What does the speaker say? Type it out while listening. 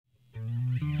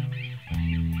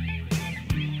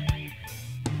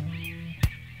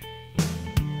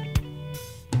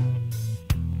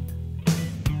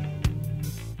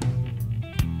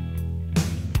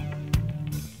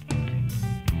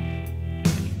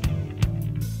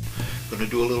going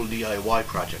to do a little DIY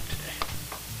project today.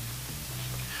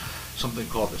 Something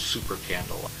called the super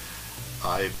candle.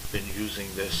 I've been using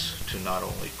this to not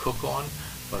only cook on,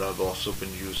 but I've also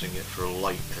been using it for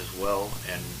light as well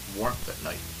and warmth at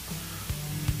night.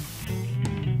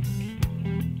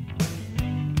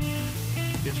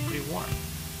 It gets pretty warm.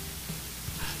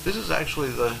 This is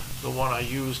actually the one I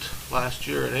used last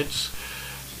year, and it's,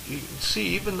 you can see,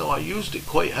 even though I used it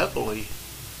quite heavily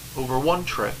over one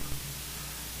trip,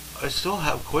 I still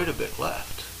have quite a bit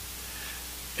left.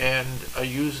 And I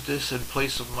used this in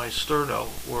place of my sterno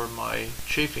or my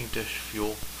chafing dish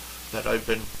fuel that I've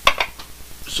been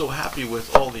so happy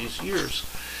with all these years.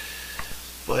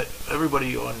 But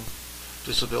everybody on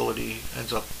disability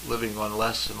ends up living on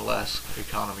less and less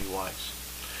economy wise.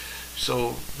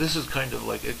 So this is kind of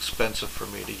like expensive for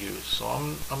me to use. So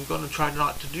I'm going to try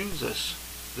not to do this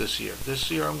year.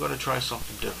 This year I'm going to try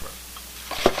something different.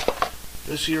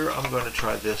 This year I'm going to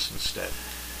try this instead.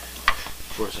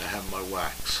 Of course, I have my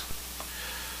wax.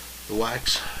 The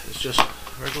wax is just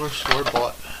regular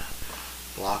store-bought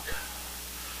block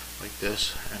like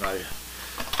this, and I've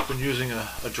been using a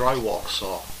drywall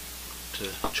saw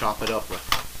to chop it up with.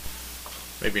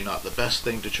 Maybe not the best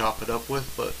thing to chop it up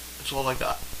with, but it's all I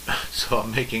got. So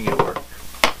I'm making it work.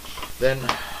 Then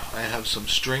I have some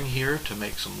string here to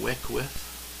make some wick with.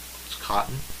 It's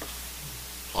cotton,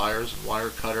 pliers and wire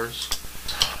cutters.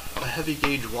 A heavy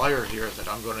gauge wire here that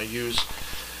I'm going to use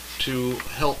to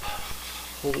help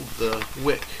hold the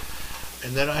wick.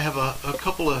 And then I have a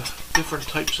couple of different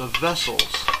types of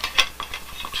vessels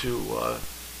to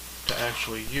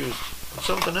actually use. And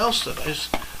something else that is,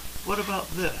 what about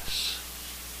this?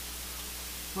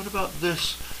 What about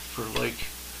this for like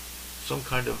some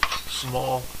kind of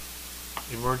small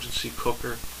emergency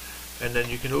cooker, and then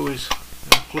you can always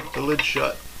flip the lid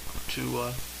shut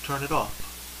to turn it off.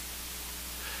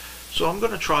 So I'm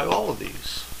going to try all of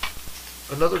these.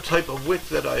 Another type of wick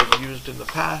that I've used in the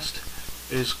past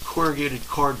is corrugated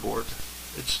cardboard.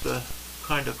 It's the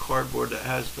kind of cardboard that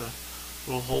has the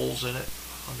little holes in it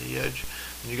on the edge,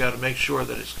 and you got to make sure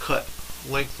that it's cut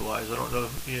lengthwise. I don't know,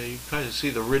 you kind of see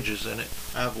the ridges in it.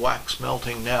 I have wax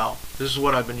melting now. This is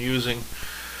what I've been using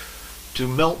to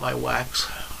melt my wax.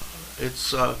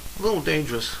 It's a little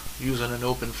dangerous using an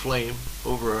open flame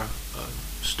over a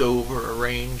stove or a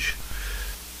range.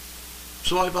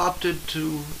 So I've opted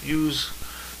to use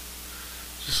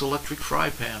this electric fry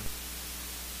pan.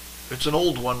 It's an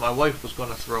old one my wife was going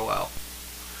to throw out,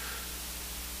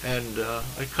 and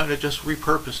I kind of just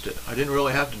repurposed it. I didn't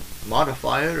really have to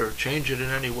modify it or change it in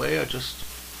any way. I just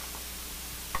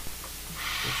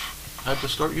had to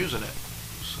start using it.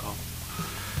 So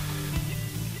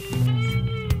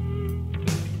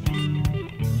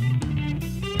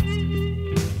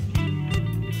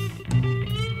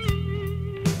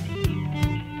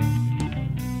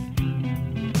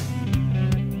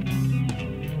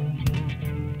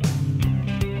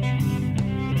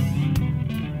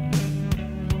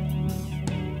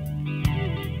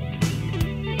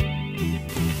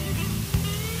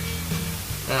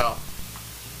now,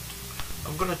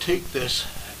 I'm going to take this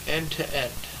end to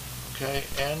end, okay,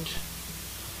 end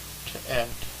to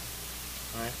end,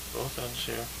 right, both ends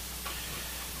here,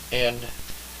 and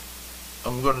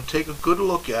I'm going to take a good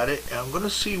look at it, and I'm going to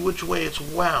see which way it's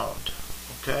wound,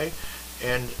 okay,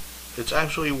 and it's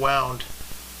actually wound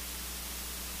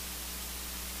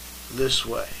this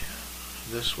way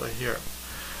here.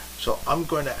 So I'm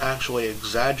going to actually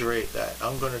exaggerate that.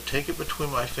 I'm going to take it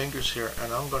between my fingers here,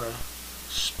 and I'm going to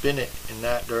spin it in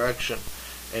that direction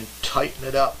and tighten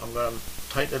it up. I'm going to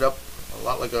tighten it up a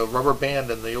lot like a rubber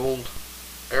band in the old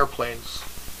airplanes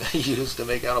they used to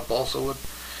make out of balsa wood.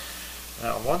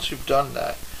 Now once you've done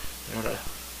that, you're gonna,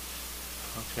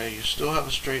 okay, you still have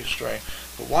a straight string,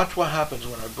 but watch what happens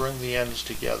when I bring the ends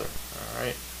together.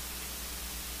 Alright,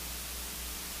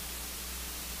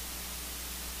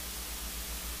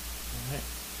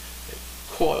 it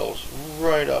coils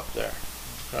right up there.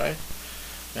 Okay,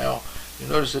 now you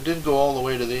notice it didn't go all the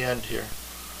way to the end here,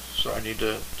 so I need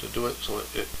to do it so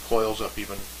it coils up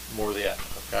even more the end.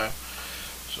 Okay,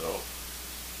 so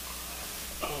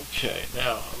okay,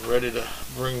 now I'm ready to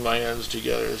bring my ends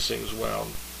together. This thing's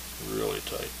wound really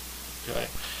tight. Okay,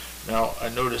 now I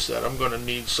notice that I'm going to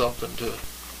need something to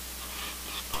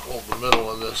hold the middle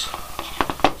of this, so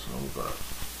I'm going to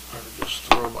try to just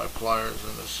throw my pliers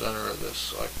in the center of this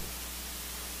so I can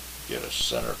get a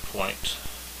center point.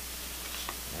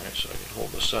 Alright, so I can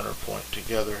hold the center point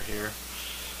together here.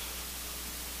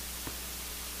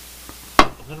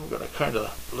 And then I'm going to kind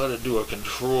of let it do a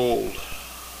controlled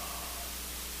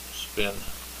spin.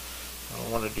 I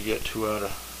don't want it to get too out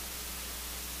of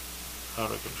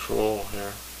control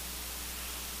here.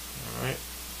 Alright,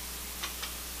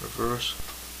 reverse,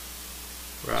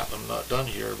 wrap. I'm not done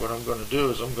here. What I'm going to do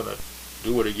is I'm going to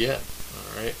do it again.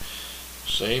 Alright,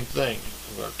 same thing.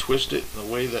 I'm going to twist it in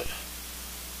the way that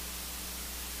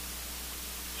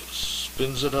it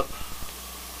spins it up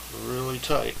really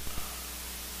tight.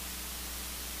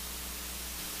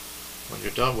 When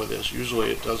you're done with this,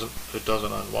 usually it doesn't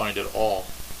unwind at all.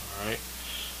 Alright,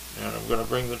 and I'm going to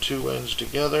bring the two ends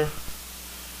together,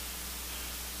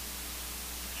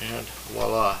 and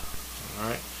voila.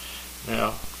 Alright,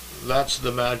 now that's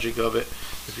the magic of it.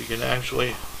 If you can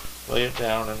actually lay it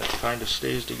down and it kind of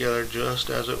stays together just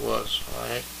as it was.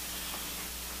 Alright,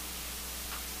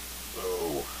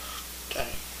 oh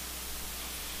dang,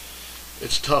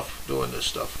 it's tough doing this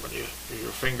stuff when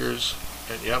your fingers,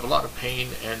 and you have a lot of pain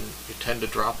and you tend to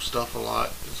drop stuff a lot.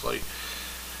 It's like,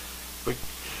 but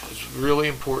it's really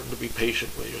important to be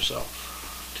patient with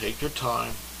yourself. Take your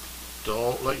time.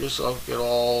 Don't let yourself get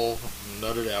all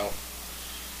nutted out.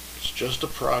 It's just a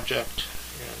project.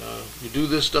 And you do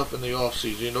this stuff in the off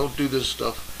season. You don't do this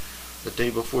stuff the day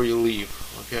before you leave.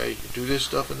 Okay, you do this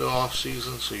stuff in the off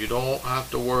season so you don't have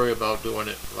to worry about doing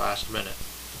it last minute.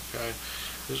 Okay,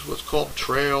 this is what's called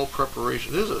trail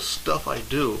preparation. This is the stuff I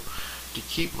do to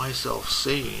keep myself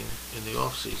sane in the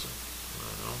off season.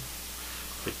 You know,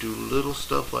 I do little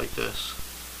stuff like this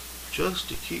just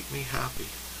to keep me happy.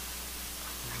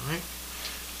 Alright,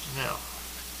 now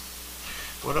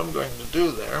what I'm going to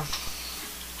do there,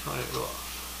 tie it off.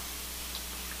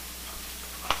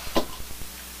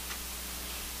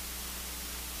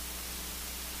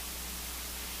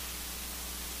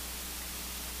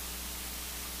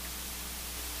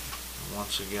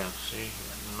 Once again, see,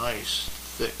 a nice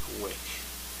thick wick.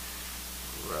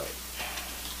 Right.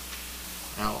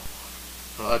 Now,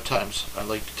 a lot of times I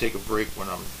like to take a break when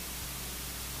I'm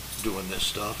doing this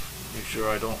stuff. Make sure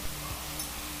I don't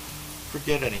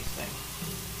forget anything.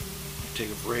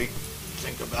 Take a break,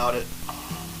 think about it.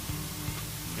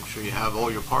 Make sure you have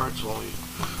all your parts, all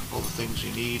the things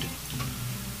you need.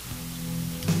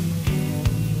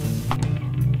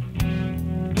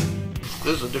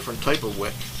 This is a different type of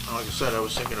wick. Like I said, I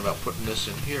was thinking about putting this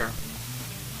in here.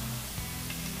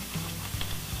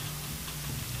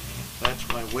 That's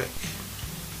my wick.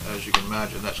 As you can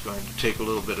imagine, that's going to take a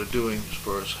little bit of doing as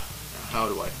far as how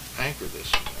do I anchor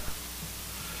this in there.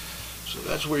 So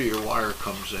that's where your wire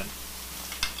comes in.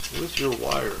 With your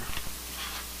wire,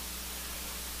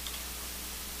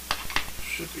 it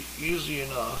should be easy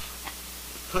enough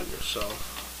to cut yourself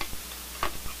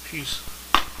a piece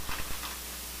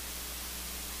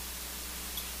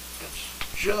that's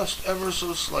just ever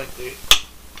so slightly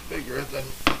bigger than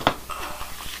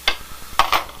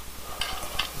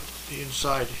the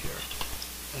inside here.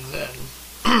 And then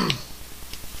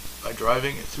by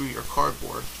driving it through your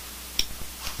cardboard,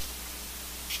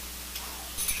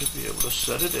 you should be able to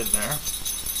set it in there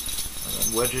and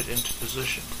then wedge it into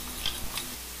position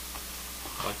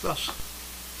like this.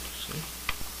 See?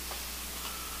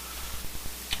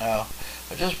 Now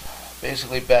I just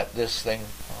basically bent this thing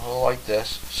like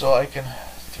this so I can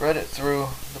thread it through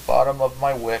the bottom of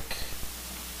my wick.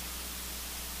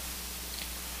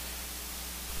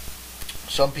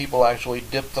 Some people actually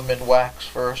dip them in wax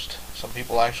first. Some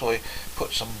people actually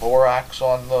put some borax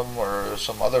on them or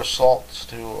some other salts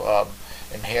to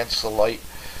enhance the light.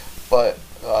 But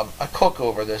I cook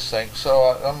over this thing, so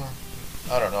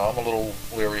I don't know, I'm a little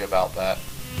leery about that.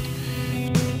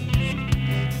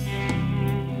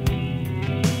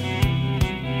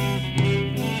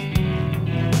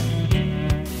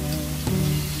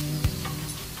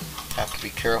 Have to be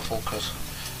careful because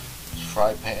this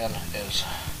fry pan is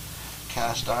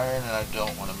cast iron and I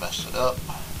don't want to mess it up.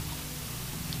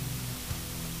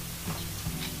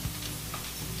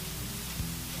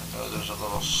 I know there's a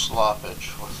little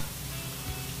sloppage with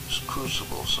this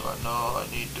crucible, so I know I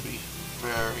need to be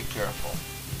very careful.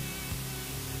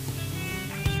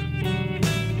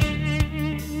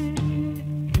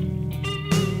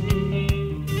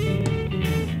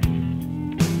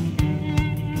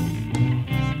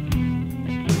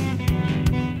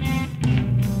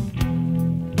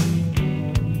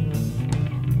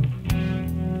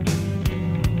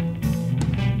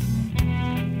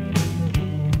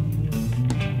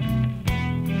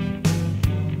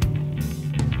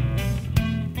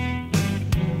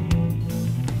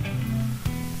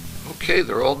 Okay,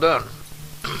 they're all done.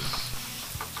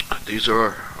 These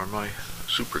are my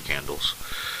super candles.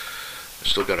 I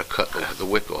still got to cut the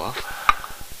wick off,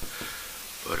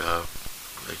 but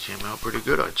they came out pretty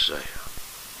good, I'd say.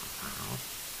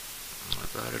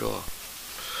 Not bad at all.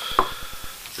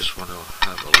 This one will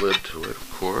have a lid to it,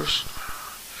 of course.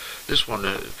 This one,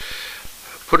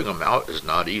 Putting them out is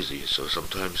not easy, so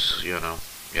sometimes, you know,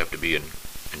 you have to be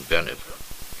inventive.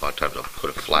 A lot of times I'll put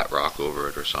a flat rock over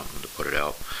it or something to put it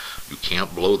out. You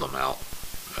can't blow them out,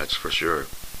 that's for sure.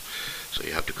 So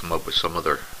you have to come up with some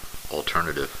other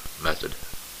alternative method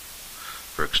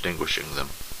for extinguishing them.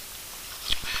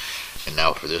 And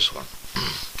now for this one.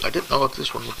 I didn't know if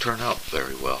this one would turn out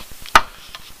very well,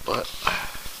 but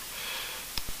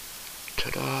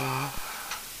ta-da!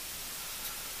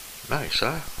 Nice,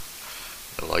 huh?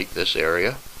 I like this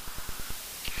area.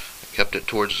 I kept it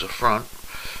towards the front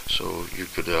so you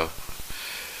could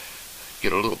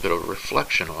get a little bit of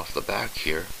reflection off the back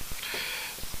here.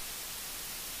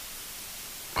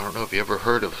 I don't know if you ever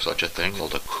heard of such a thing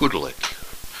called a kudlik,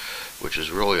 which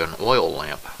is really an oil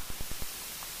lamp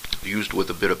used with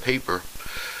a bit of paper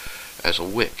as a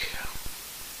wick.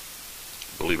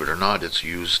 Believe it or not, it's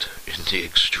used in the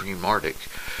extreme Arctic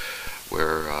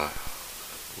where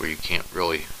you can't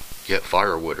really get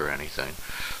firewood or anything.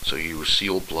 So you use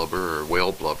seal blubber or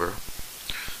whale blubber,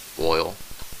 oil,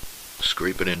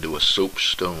 scrape it into a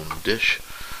soapstone dish,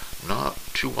 not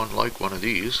too unlike one of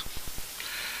these,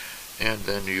 and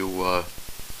then you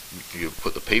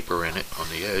put the paper in it on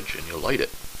the edge and you light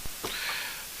it.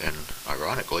 And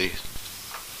ironically,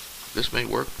 this may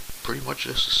work pretty much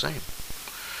just the same.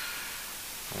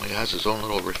 Only it has its own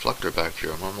little reflector back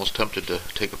here. I'm almost tempted to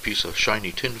take a piece of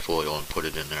shiny tin foil and put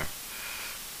it in there.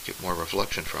 Get more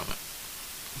reflection from it.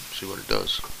 See what it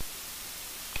does.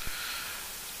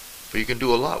 But you can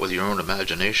do a lot with your own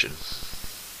imagination.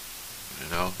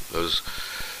 You know, those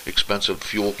expensive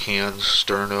fuel cans,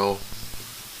 sterno.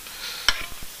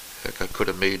 Heck, I could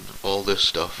have made all this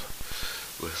stuff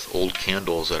with old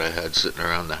candles that I had sitting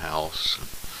around the house, and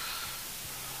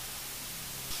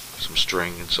some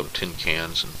string and some tin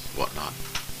cans and whatnot.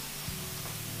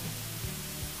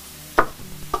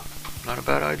 Not a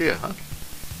bad idea, huh?